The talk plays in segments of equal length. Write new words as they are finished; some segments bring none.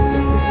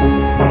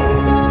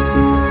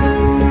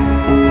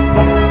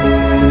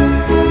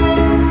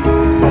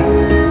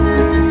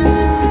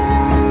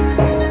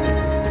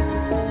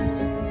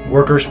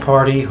Workers'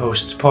 Party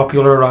hosts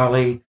popular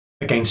rally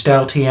against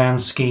LTN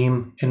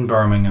scheme in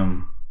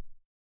Birmingham.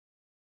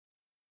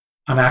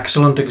 An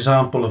excellent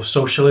example of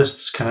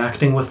socialists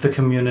connecting with the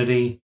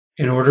community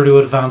in order to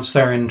advance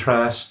their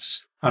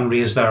interests and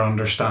raise their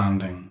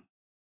understanding.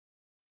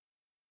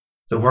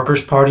 The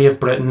Workers' Party of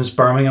Britain's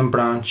Birmingham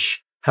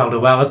branch held a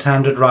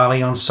well-attended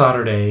rally on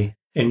Saturday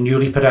in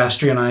newly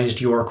pedestrianised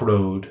York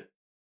Road.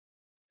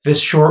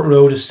 This short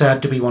road is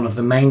said to be one of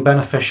the main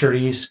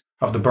beneficiaries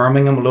of the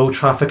Birmingham Low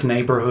Traffic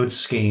Neighbourhood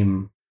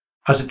Scheme,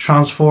 as it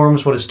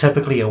transforms what is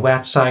typically a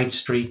wet side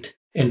street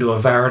into a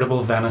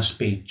veritable Venice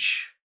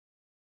beach.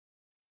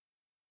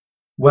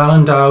 Well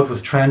endowed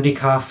with trendy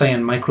cafe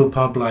and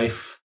micropub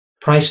life,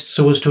 priced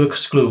so as to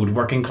exclude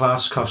working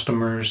class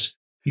customers,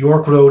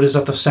 York Road is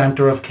at the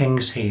centre of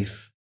Kings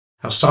Heath,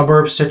 a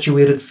suburb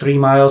situated 3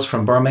 miles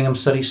from Birmingham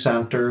city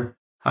centre,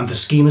 and the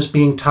scheme is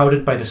being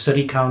touted by the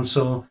City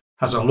Council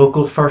as a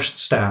local first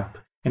step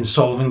in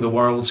solving the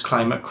world's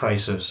climate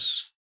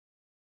crisis.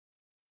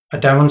 A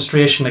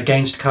demonstration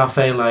against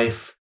cafe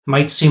life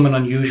might seem an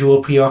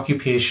unusual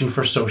preoccupation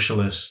for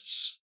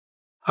socialists.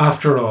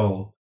 After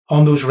all,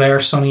 on those rare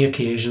sunny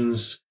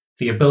occasions,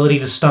 the ability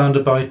to stand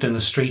about in the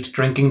street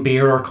drinking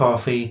beer or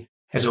coffee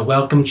is a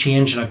welcome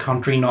change in a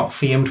country not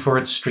famed for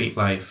its street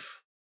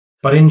life.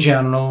 But in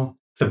general,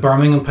 the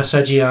Birmingham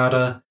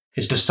Passeggiata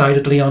is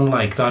decidedly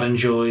unlike that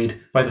enjoyed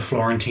by the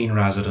Florentine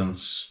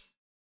residents.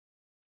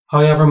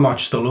 However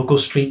much the local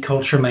street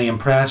culture may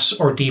impress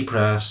or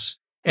depress,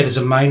 it is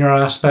a minor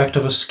aspect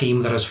of a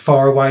scheme that has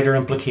far wider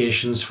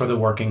implications for the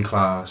working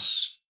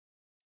class.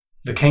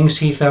 The Kings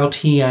Heath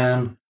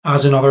LTN,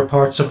 as in other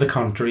parts of the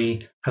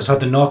country, has had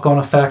the knock-on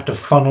effect of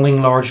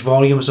funneling large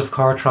volumes of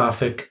car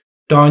traffic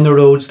down the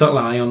roads that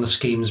lie on the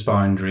scheme's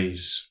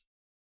boundaries.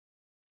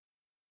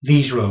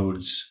 These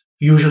roads,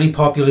 usually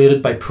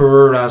populated by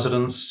poorer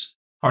residents,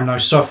 are now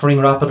suffering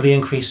rapidly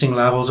increasing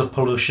levels of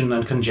pollution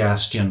and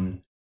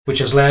congestion, which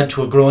has led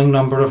to a growing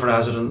number of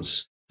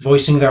residents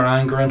voicing their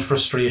anger and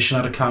frustration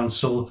at a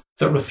council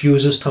that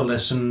refuses to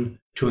listen,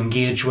 to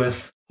engage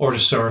with, or to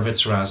serve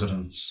its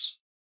residents.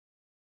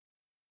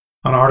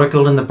 An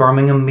article in the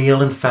Birmingham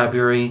Mail in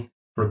February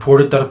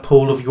reported that a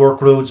poll of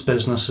York Road's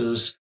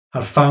businesses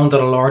had found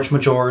that a large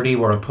majority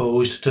were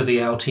opposed to the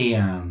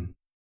LTN.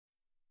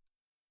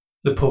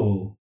 The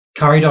poll,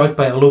 carried out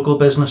by a local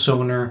business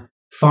owner,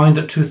 found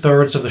that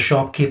 2/3 of the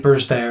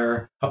shopkeepers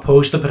there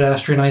opposed the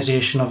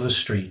pedestrianisation of the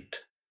street,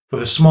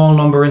 with a small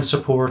number in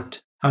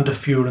support and a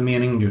few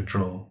remaining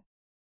neutral.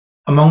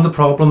 Among the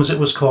problems it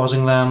was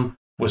causing them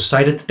was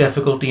cited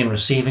difficulty in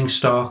receiving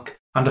stock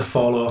and a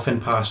fall-off in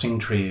passing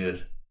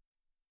trade.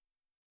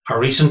 A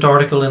recent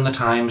article in the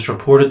Times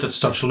reported that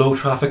such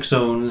low-traffic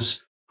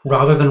zones,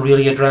 rather than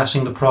really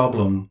addressing the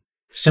problem,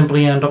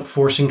 simply end up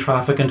forcing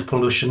traffic and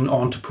pollution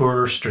onto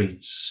poorer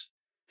streets.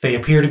 They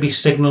appear to be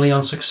signally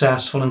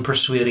unsuccessful in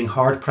persuading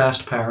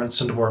hard-pressed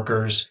parents and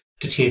workers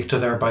to take to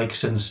their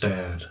bikes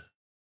instead.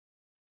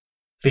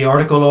 The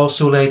article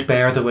also laid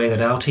bare the way that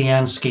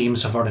LTN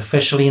schemes have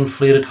artificially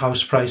inflated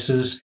house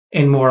prices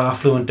in more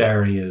affluent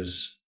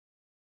areas.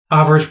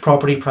 Average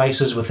property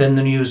prices within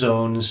the new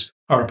zones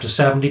are up to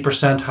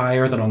 70%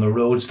 higher than on the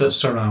roads that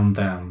surround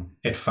them,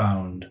 it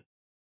found.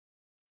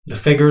 The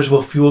figures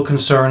will fuel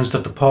concerns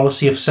that the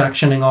policy of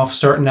sectioning off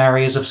certain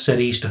areas of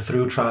cities to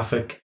through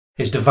traffic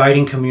is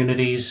dividing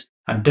communities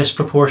and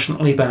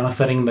disproportionately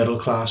benefiting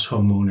middle-class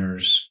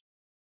homeowners.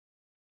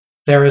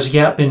 There has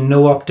yet been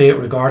no update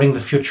regarding the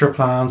future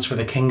plans for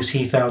the Kings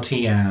Heath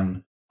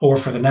LTN or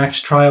for the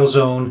next trial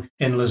zone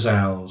in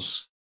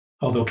Lascelles,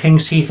 although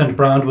Kings Heath and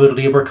Brandwood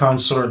Labour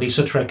councillor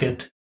Lisa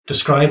Trickett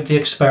described the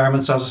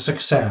experiments as a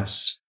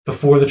success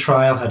before the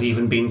trial had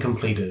even been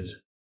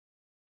completed.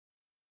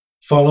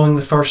 Following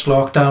the first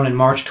lockdown in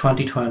March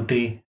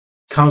 2020,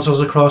 councils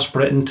across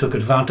Britain took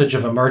advantage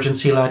of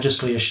emergency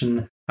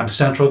legislation and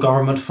central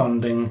government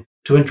funding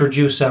to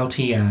introduce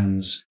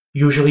LTNs,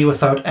 usually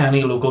without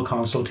any local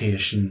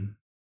consultation.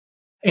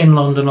 In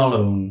London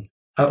alone,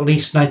 at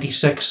least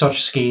 96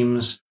 such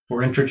schemes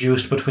were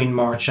introduced between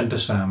March and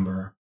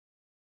December.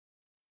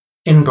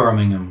 In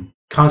Birmingham,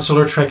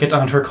 Councillor Trickett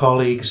and her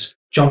colleagues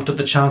jumped at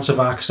the chance of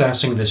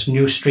accessing this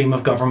new stream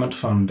of government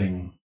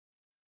funding.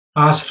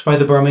 Asked by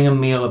the Birmingham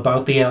Mail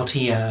about the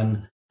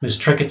LTN, Ms.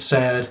 Trickett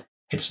said,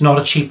 "It's not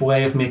a cheap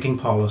way of making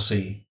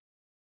policy."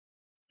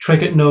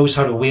 Trickett knows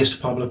how to waste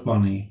public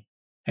money.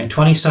 In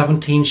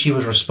 2017, she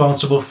was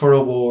responsible for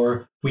a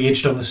war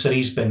waged on the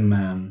city's bin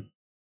men.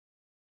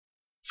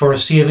 For a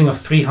saving of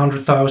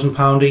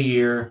 £300,000 a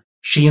year,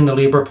 she and the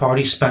Labour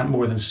Party spent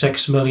more than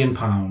 £6 million,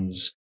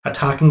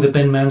 attacking the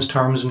bin men's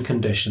terms and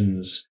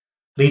conditions,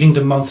 leading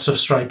to months of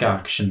strike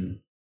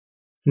action.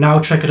 Now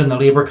Trickett and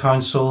the Labour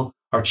Council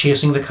are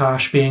chasing the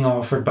cash being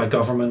offered by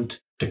government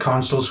to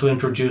councils who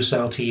introduce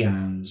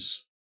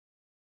LTNs.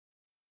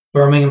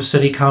 Birmingham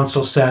City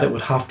Council said it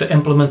would have to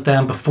implement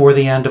them before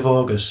the end of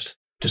August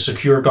to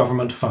secure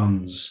government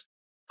funds,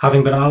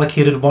 having been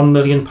allocated £1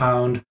 million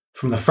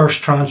from the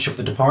first tranche of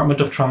the Department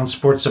of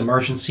Transport's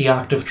Emergency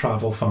Active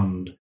Travel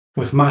Fund,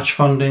 with match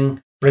funding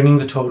bringing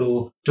the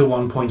total to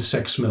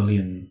 £1.6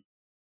 million.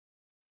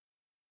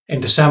 In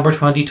December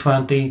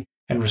 2020,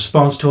 in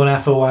response to an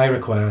FOI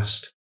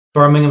request,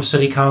 Birmingham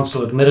City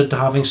Council admitted to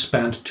having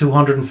spent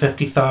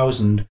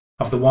 £250,000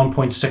 of the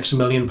 £1.6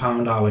 million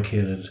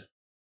allocated.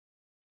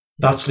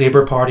 That's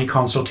Labour Party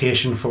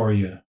consultation for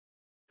you.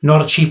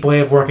 Not a cheap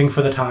way of working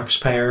for the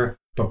taxpayer,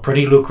 but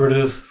pretty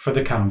lucrative for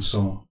the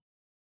council.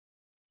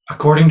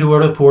 According to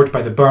a report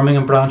by the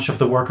Birmingham branch of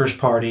the Workers'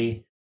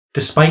 Party,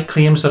 despite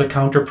claims that a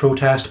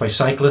counter-protest by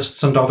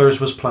cyclists and others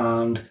was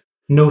planned,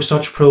 no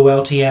such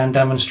pro-LTN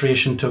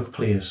demonstration took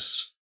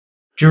place.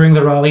 During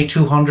the rally,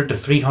 200 to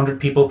 300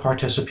 people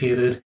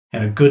participated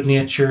in a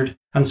good-natured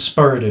and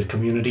spirited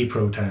community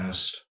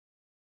protest.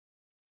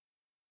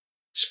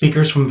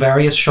 Speakers from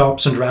various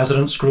shops and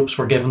residents' groups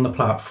were given the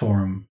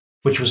platform,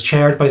 which was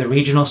chaired by the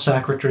Regional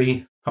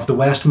Secretary of the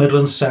West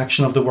Midlands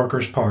section of the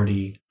Workers'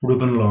 Party,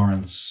 Reuben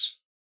Lawrence.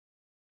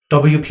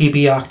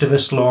 WPB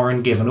activist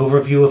Lauren gave an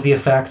overview of the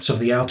effects of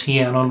the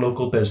LTN on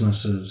local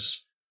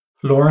businesses.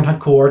 Lauren had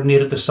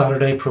coordinated the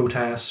Saturday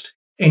protest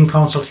in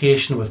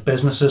consultation with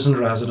businesses and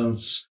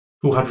residents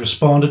who had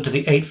responded to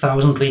the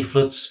 8,000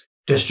 leaflets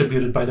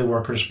distributed by the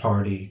Workers'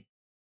 Party.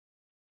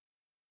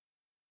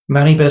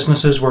 Many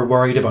businesses were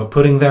worried about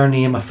putting their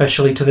name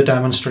officially to the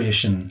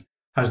demonstration,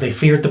 as they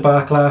feared the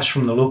backlash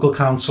from the local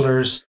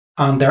councillors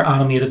and their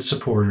animated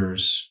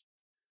supporters.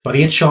 But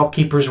 8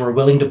 shopkeepers were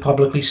willing to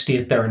publicly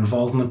state their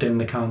involvement in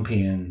the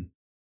campaign.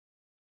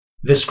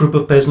 This group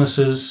of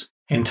businesses,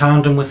 in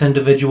tandem with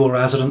individual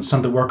residents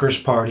and the Workers'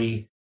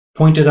 Party,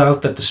 pointed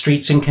out that the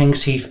streets in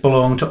Kings Heath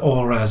belong to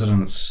all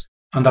residents,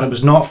 and that it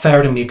was not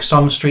fair to make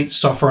some streets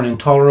suffer an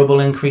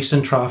intolerable increase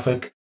in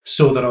traffic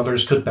so that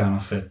others could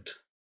benefit.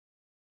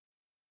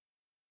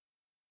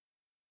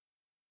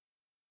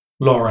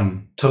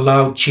 Lauren, to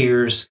loud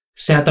cheers,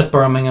 said that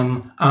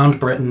Birmingham and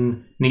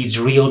Britain needs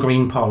real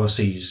green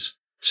policies,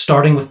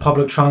 starting with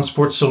public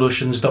transport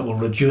solutions that will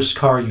reduce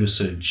car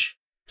usage.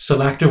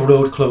 Selective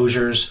road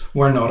closures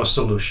were not a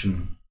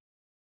solution.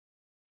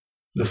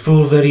 The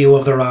full video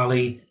of the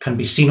rally can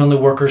be seen on the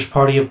Workers'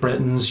 Party of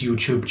Britain's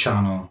YouTube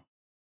channel.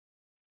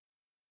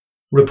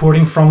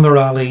 Reporting from the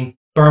rally,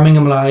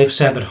 Birmingham Live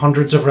said that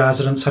hundreds of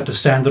residents had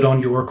descended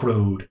on York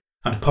Road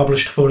and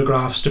published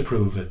photographs to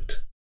prove it.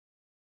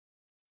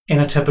 In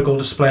a typical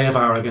display of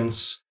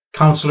arrogance,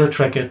 Councillor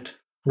Trickett,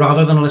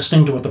 rather than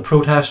listening to what the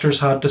protesters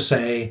had to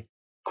say,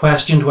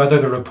 questioned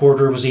whether the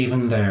reporter was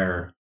even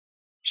there.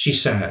 She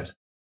said,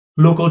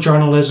 "Local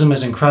journalism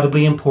is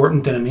incredibly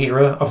important in an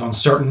era of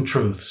uncertain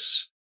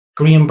truths.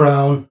 Graham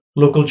Brown,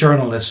 local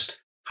journalist,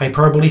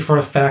 hyperbole for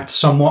effect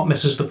somewhat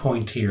misses the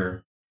point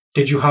here.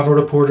 Did you have a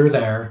reporter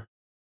there?"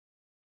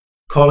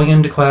 Calling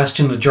into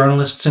question the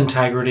journalist's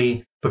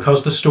integrity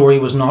because the story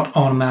was not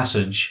on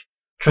message,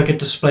 Trickett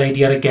displayed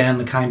yet again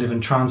the kind of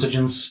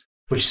intransigence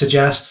which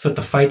suggests that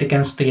the fight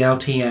against the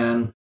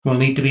LTN will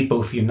need to be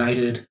both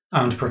united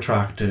and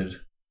protracted.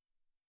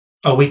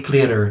 A week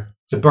later,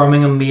 the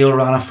Birmingham Mail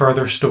ran a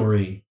further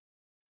story.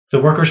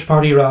 The Workers'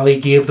 Party rally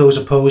gave those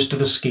opposed to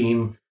the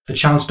scheme the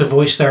chance to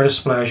voice their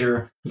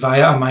displeasure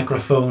via a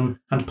microphone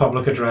and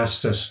public address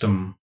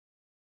system.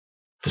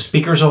 The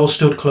speakers all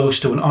stood close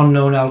to an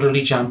unknown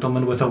elderly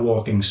gentleman with a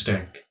walking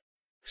stick.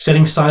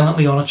 Sitting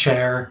silently on a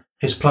chair,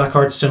 his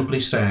placard simply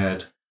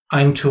said,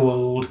 "I'm too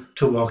old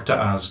to walk to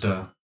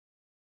Asda."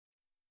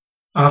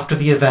 After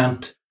the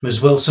event, Ms.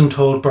 Wilson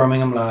told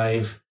Birmingham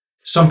Live,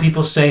 "Some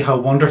people say how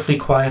wonderfully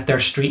quiet their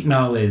street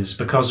now is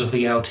because of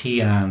the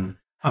LTN,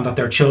 and that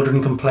their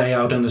children can play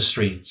out in the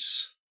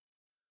streets.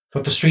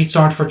 But the streets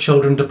aren't for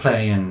children to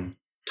play in.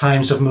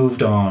 Times have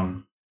moved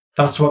on.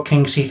 That's what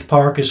Kings Heath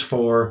Park is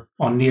for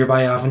on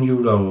Nearby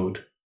Avenue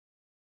Road.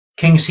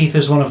 Kings Heath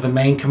is one of the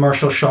main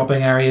commercial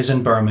shopping areas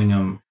in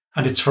Birmingham,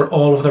 and it's for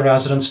all of the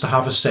residents to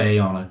have a say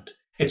on it.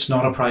 It's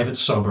not a private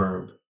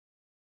suburb.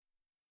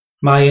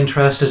 My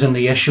interest is in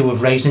the issue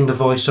of raising the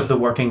voice of the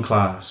working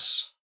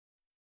class."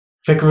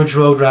 Vicarage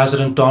Road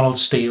resident Donald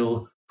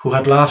Steele, who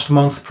had last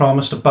month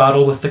promised a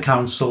battle with the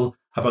council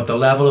about the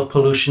level of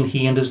pollution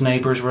he and his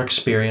neighbours were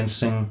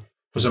experiencing,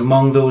 was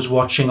among those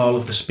watching all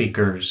of the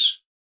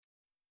speakers.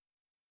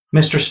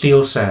 Mr.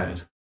 Steele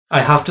said,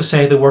 "I have to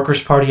say the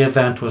Workers' Party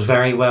event was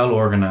very well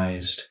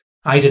organised.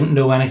 I didn't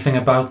know anything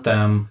about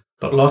them,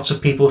 but lots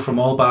of people from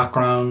all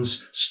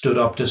backgrounds stood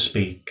up to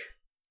speak.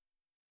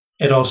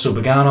 It also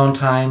began on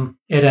time,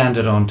 it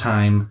ended on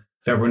time,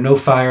 there were no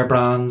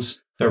firebrands,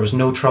 there was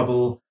no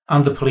trouble,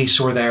 and the police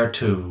were there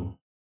too.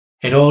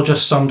 It all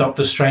just summed up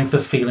the strength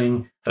of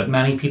feeling that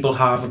many people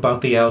have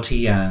about the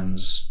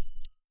LTNs."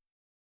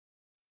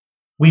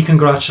 We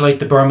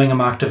congratulate the Birmingham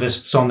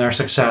activists on their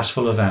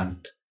successful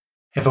event.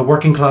 If a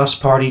working class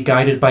party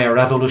guided by a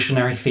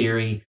revolutionary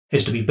theory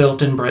is to be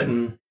built in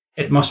Britain,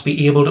 it must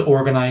be able to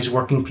organise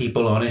working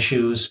people on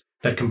issues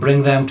that can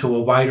bring them to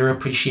a wider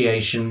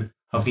appreciation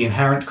of the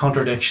inherent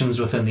contradictions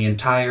within the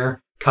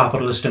entire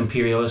capitalist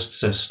imperialist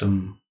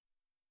system.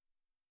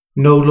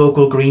 No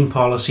local green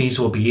policies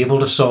will be able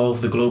to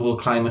solve the global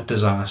climate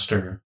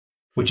disaster,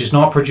 which is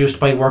not produced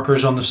by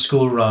workers on the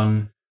school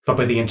run, but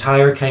by the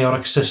entire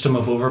chaotic system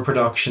of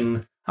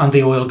overproduction and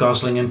the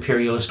oil-guzzling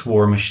imperialist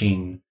war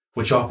machine,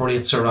 which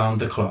operates around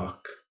the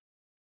clock.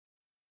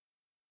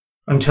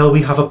 Until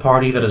we have a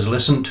party that is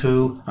listened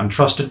to and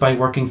trusted by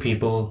working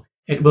people,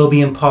 it will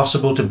be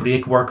impossible to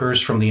break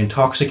workers from the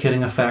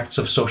intoxicating effects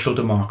of social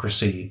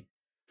democracy,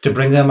 to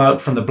bring them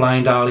out from the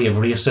blind alley of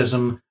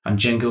racism and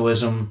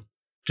jingoism,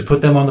 to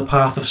put them on the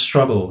path of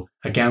struggle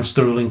against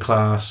the ruling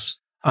class,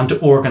 and to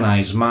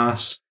organise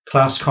mass,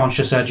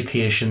 class-conscious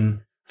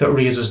education that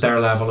raises their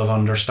level of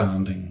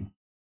understanding.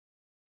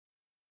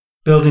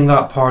 Building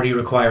that party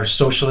requires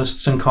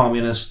socialists and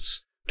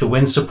communists to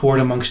win support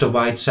amongst a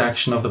wide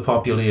section of the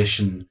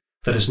population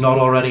that is not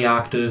already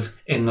active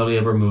in the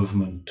labour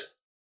movement.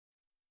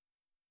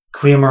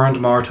 Kramer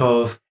and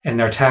Martov, in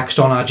their text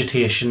on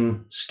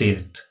agitation,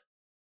 state,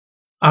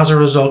 as a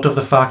result of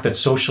the fact that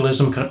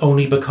socialism can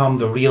only become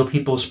the real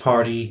people's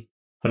party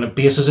when it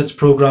bases its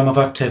programme of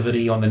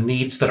activity on the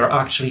needs that are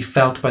actually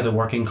felt by the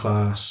working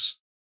class,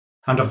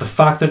 and of the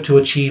fact that to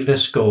achieve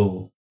this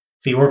goal,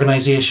 the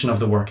organisation of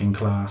the working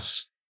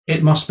class,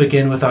 it must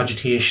begin with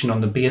agitation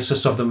on the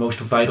basis of the most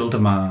vital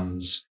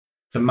demands,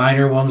 the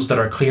minor ones that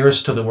are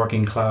clearest to the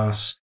working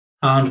class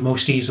and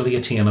most easily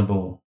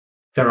attainable.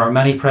 There are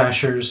many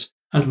pressures,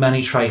 and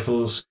many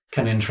trifles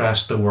can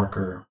interest the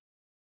worker.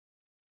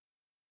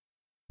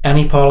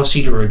 Any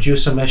policy to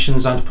reduce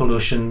emissions and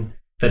pollution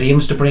that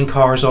aims to bring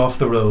cars off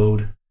the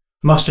road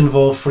must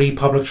involve free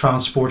public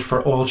transport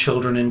for all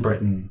children in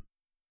Britain.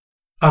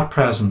 At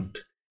present,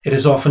 it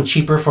is often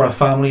cheaper for a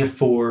family of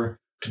 4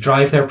 to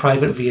drive their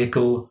private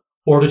vehicle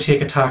or to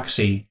take a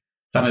taxi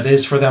than it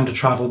is for them to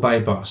travel by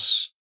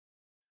bus.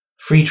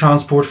 Free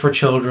transport for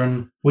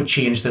children would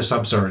change this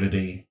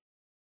absurdity.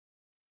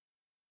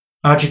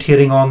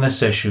 Agitating on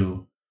this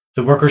issue,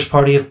 the Workers'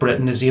 Party of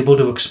Britain is able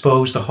to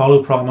expose the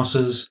hollow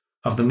promises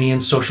of the main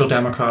social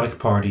democratic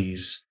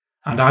parties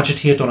and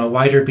agitate on a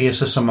wider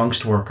basis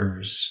amongst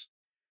workers,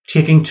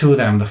 taking to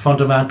them the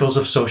fundamentals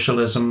of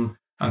socialism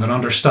and an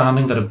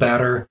understanding that a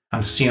better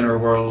and saner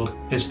world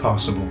is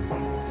possible.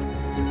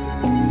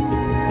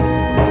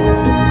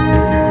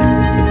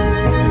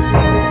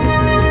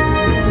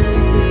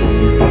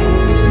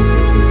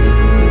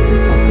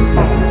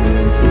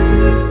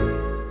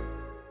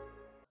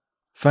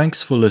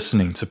 Thanks for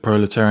listening to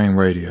Proletarian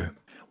Radio.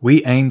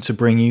 We aim to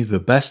bring you the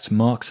best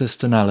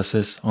Marxist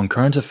analysis on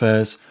current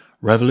affairs,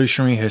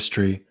 revolutionary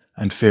history,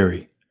 and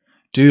theory.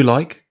 Do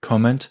like,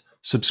 comment,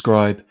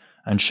 subscribe,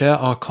 and share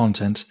our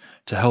content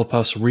to help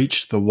us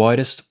reach the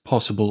widest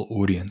possible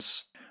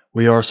audience.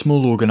 We are a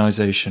small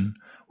organization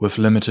with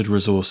limited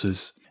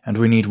resources, and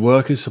we need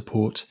workers'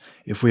 support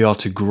if we are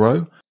to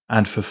grow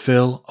and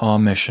fulfill our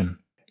mission.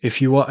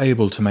 If you are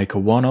able to make a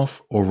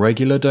one-off or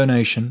regular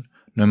donation,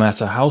 no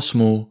matter how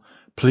small,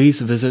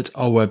 please visit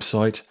our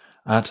website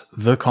at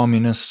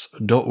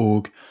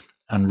thecommunists.org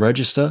and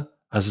register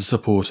as a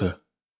supporter.